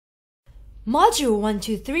Module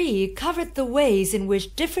 123 covered the ways in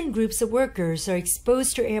which different groups of workers are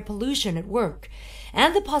exposed to air pollution at work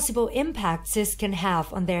and the possible impacts this can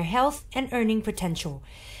have on their health and earning potential,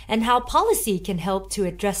 and how policy can help to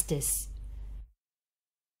address this.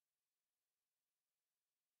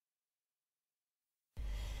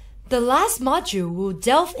 The last module will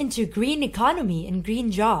delve into green economy and green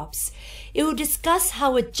jobs. It will discuss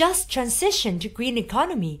how a just transition to green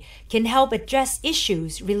economy can help address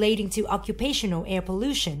issues relating to occupational air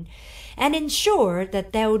pollution and ensure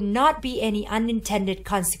that there will not be any unintended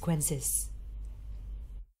consequences.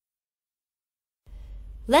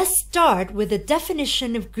 Let's start with the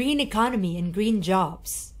definition of green economy and green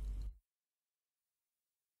jobs.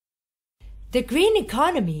 The green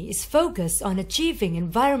economy is focused on achieving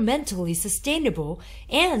environmentally sustainable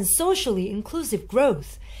and socially inclusive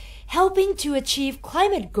growth, helping to achieve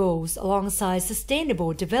climate goals alongside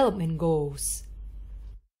sustainable development goals.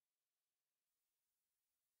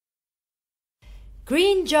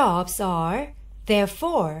 Green jobs are,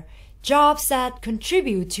 therefore, jobs that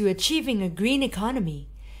contribute to achieving a green economy.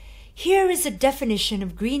 Here is a definition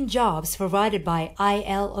of green jobs provided by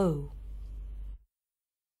ILO.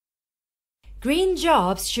 Green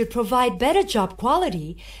jobs should provide better job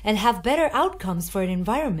quality and have better outcomes for the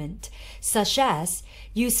environment, such as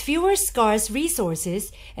use fewer scarce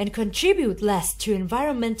resources and contribute less to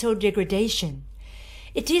environmental degradation.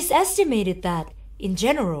 It is estimated that, in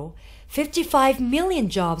general, 55 million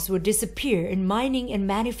jobs will disappear in mining and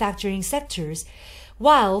manufacturing sectors,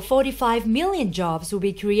 while 45 million jobs will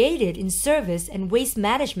be created in service and waste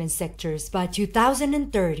management sectors by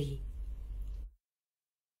 2030.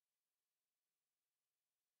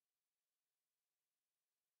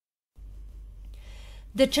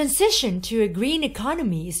 The transition to a green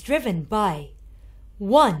economy is driven by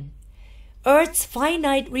 1. Earth's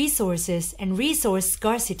finite resources and resource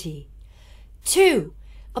scarcity. 2.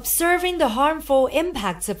 Observing the harmful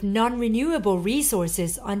impacts of non-renewable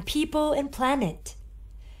resources on people and planet.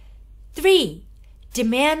 3.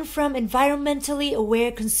 Demand from environmentally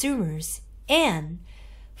aware consumers. And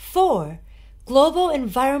 4. Global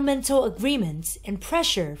environmental agreements and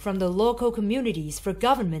pressure from the local communities for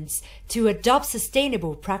governments to adopt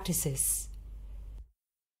sustainable practices.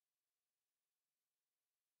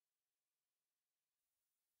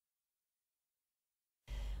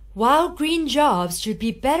 While green jobs should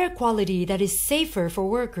be better quality that is safer for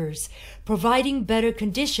workers, providing better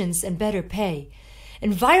conditions and better pay,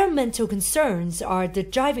 environmental concerns are the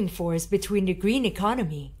driving force between the green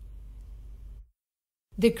economy.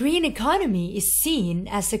 The green economy is seen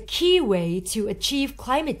as a key way to achieve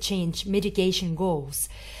climate change mitigation goals,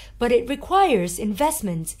 but it requires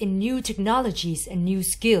investments in new technologies and new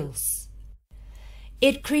skills.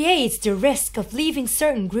 It creates the risk of leaving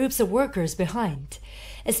certain groups of workers behind,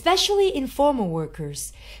 especially informal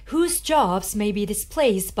workers, whose jobs may be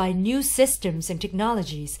displaced by new systems and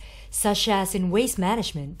technologies, such as in waste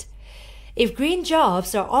management. If green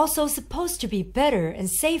jobs are also supposed to be better and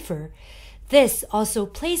safer, this also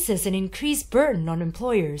places an increased burden on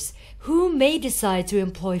employers, who may decide to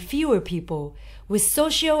employ fewer people, with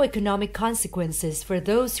socio-economic consequences for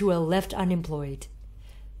those who are left unemployed.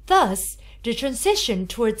 Thus, the transition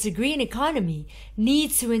towards the green economy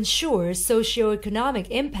needs to ensure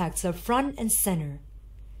socio-economic impacts are front and center.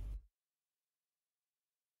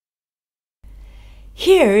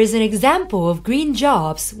 Here is an example of green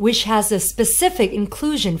jobs which has a specific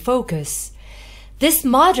inclusion focus. This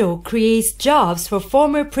model creates jobs for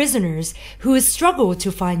former prisoners who struggle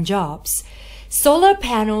to find jobs. Solar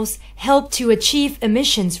panels help to achieve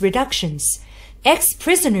emissions reductions.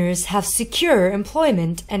 Ex-prisoners have secure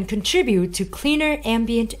employment and contribute to cleaner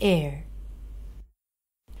ambient air.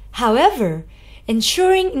 However,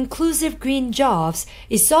 ensuring inclusive green jobs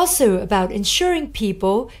is also about ensuring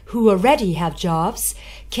people who already have jobs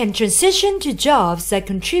can transition to jobs that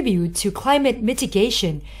contribute to climate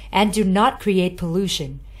mitigation and do not create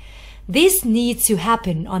pollution. This needs to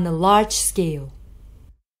happen on a large scale.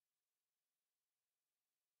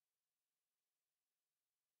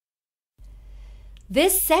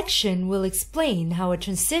 This section will explain how a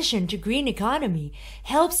transition to green economy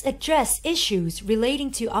helps address issues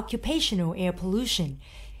relating to occupational air pollution,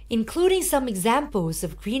 including some examples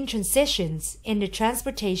of green transitions in the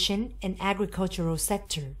transportation and agricultural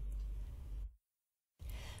sector.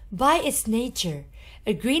 By its nature,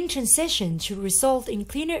 a green transition should result in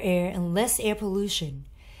cleaner air and less air pollution.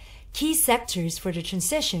 Key sectors for the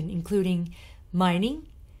transition including mining,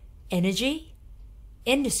 energy,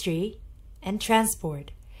 industry, and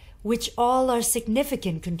transport, which all are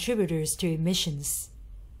significant contributors to emissions.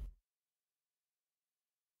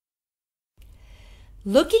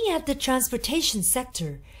 Looking at the transportation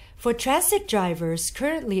sector, for transit drivers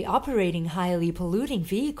currently operating highly polluting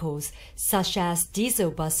vehicles such as diesel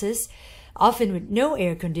buses, often with no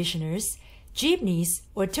air conditioners, jeepneys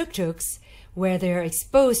or tuk-tuks, where they are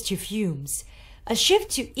exposed to fumes, a shift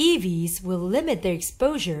to EVs will limit their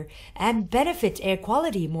exposure and benefit air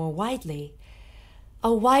quality more widely.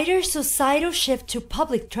 A wider societal shift to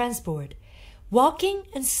public transport, walking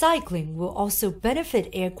and cycling will also benefit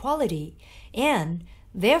air quality and,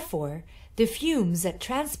 therefore, the fumes that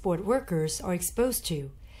transport workers are exposed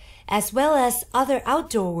to, as well as other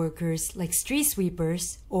outdoor workers like street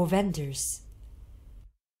sweepers or vendors.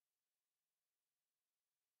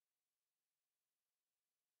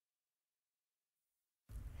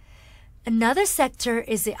 Another sector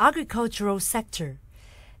is the agricultural sector.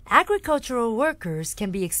 Agricultural workers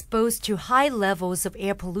can be exposed to high levels of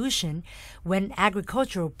air pollution when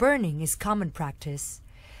agricultural burning is common practice.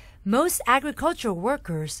 Most agricultural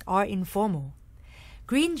workers are informal.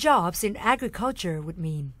 Green jobs in agriculture would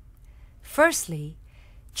mean, firstly,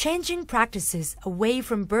 changing practices away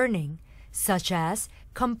from burning, such as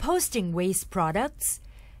composting waste products,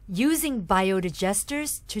 using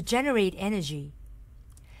biodigesters to generate energy.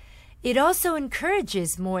 It also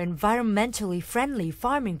encourages more environmentally friendly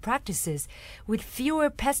farming practices with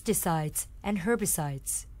fewer pesticides and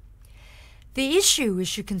herbicides. The issue we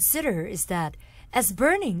should consider is that as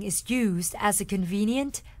burning is used as a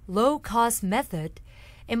convenient, low-cost method,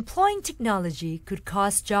 employing technology could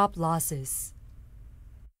cause job losses.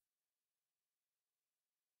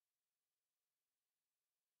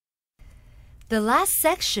 The last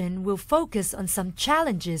section will focus on some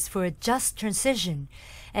challenges for a just transition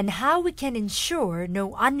and how we can ensure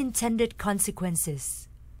no unintended consequences.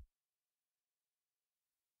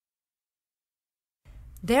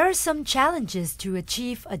 There are some challenges to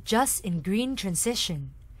achieve a just and green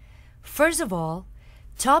transition. First of all,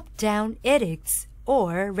 top-down edicts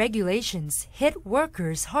or regulations hit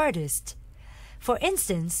workers hardest. For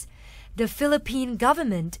instance, the Philippine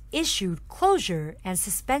government issued closure and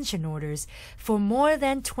suspension orders for more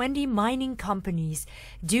than 20 mining companies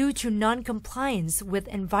due to non-compliance with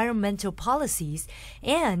environmental policies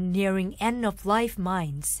and nearing end-of-life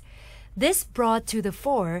mines. This brought to the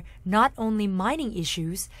fore not only mining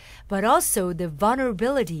issues, but also the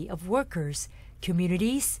vulnerability of workers,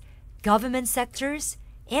 communities, government sectors,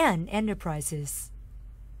 and enterprises.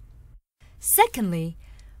 Secondly,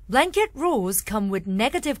 blanket rules come with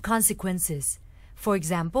negative consequences. For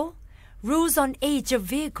example, rules on age of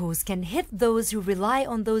vehicles can hit those who rely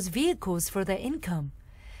on those vehicles for their income.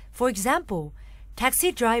 For example,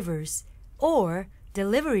 taxi drivers or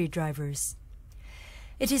delivery drivers.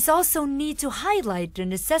 It is also need to highlight the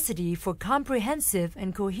necessity for comprehensive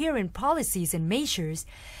and coherent policies and measures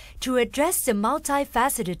to address the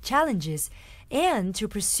multifaceted challenges and to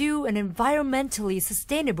pursue an environmentally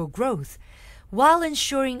sustainable growth, while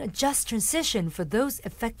ensuring a just transition for those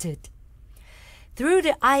affected. Through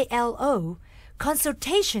the ILO,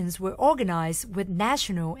 consultations were organized with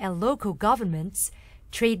national and local governments,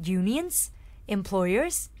 trade unions,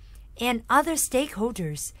 employers, and other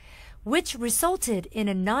stakeholders, which resulted in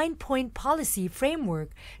a 9-point policy framework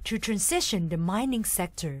to transition the mining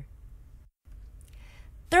sector.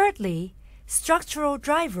 Thirdly, structural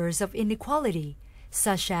drivers of inequality,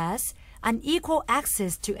 such as unequal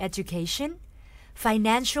access to education,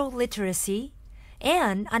 financial literacy,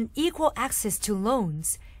 and unequal access to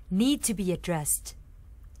loans, need to be addressed.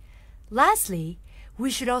 Lastly, we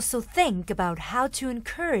should also think about how to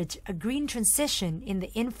encourage a green transition in the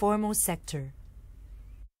informal sector.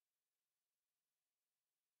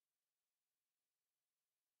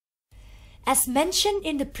 As mentioned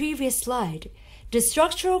in the previous slide, the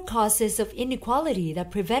structural causes of inequality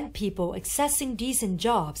that prevent people accessing decent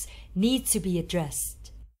jobs need to be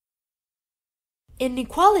addressed.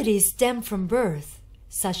 Inequalities stem from birth,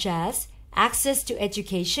 such as access to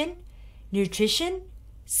education, nutrition,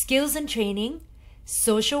 skills and training,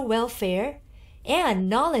 social welfare, and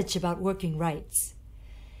knowledge about working rights.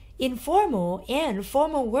 Informal and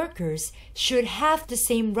formal workers should have the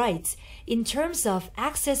same rights in terms of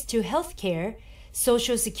access to health care,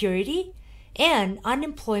 social security, and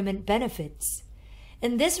unemployment benefits.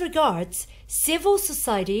 In this regards, civil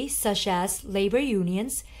society such as labor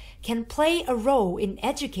unions can play a role in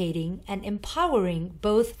educating and empowering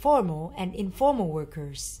both formal and informal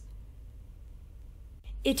workers.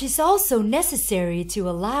 It is also necessary to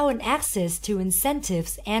allow an access to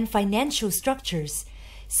incentives and financial structures,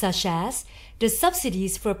 such as the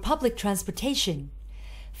subsidies for public transportation.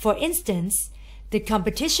 For instance, the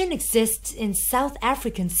competition exists in South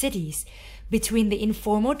African cities between the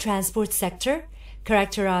informal transport sector,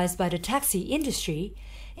 characterized by the taxi industry,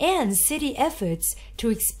 and city efforts to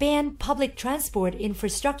expand public transport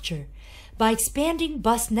infrastructure by expanding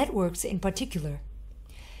bus networks in particular.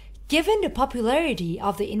 Given the popularity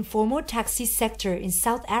of the informal taxi sector in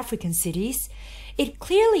South African cities, it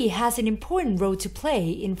clearly has an important role to play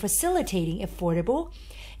in facilitating affordable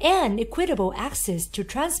and equitable access to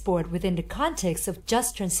transport within the context of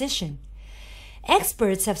just transition.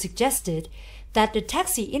 Experts have suggested that the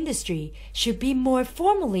taxi industry should be more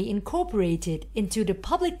formally incorporated into the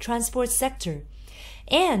public transport sector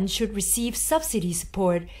and should receive subsidy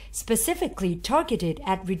support specifically targeted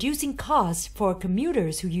at reducing costs for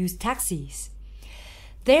commuters who use taxis.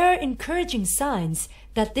 There are encouraging signs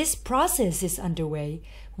that this process is underway,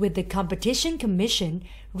 with the Competition Commission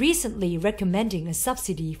recently recommending a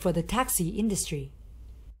subsidy for the taxi industry.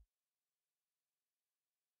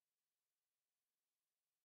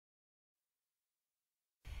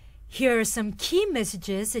 Here are some key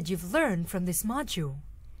messages that you've learned from this module.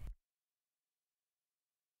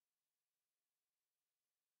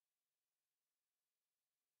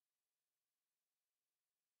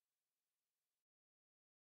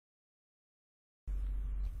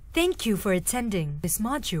 Thank you for attending this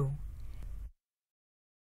module.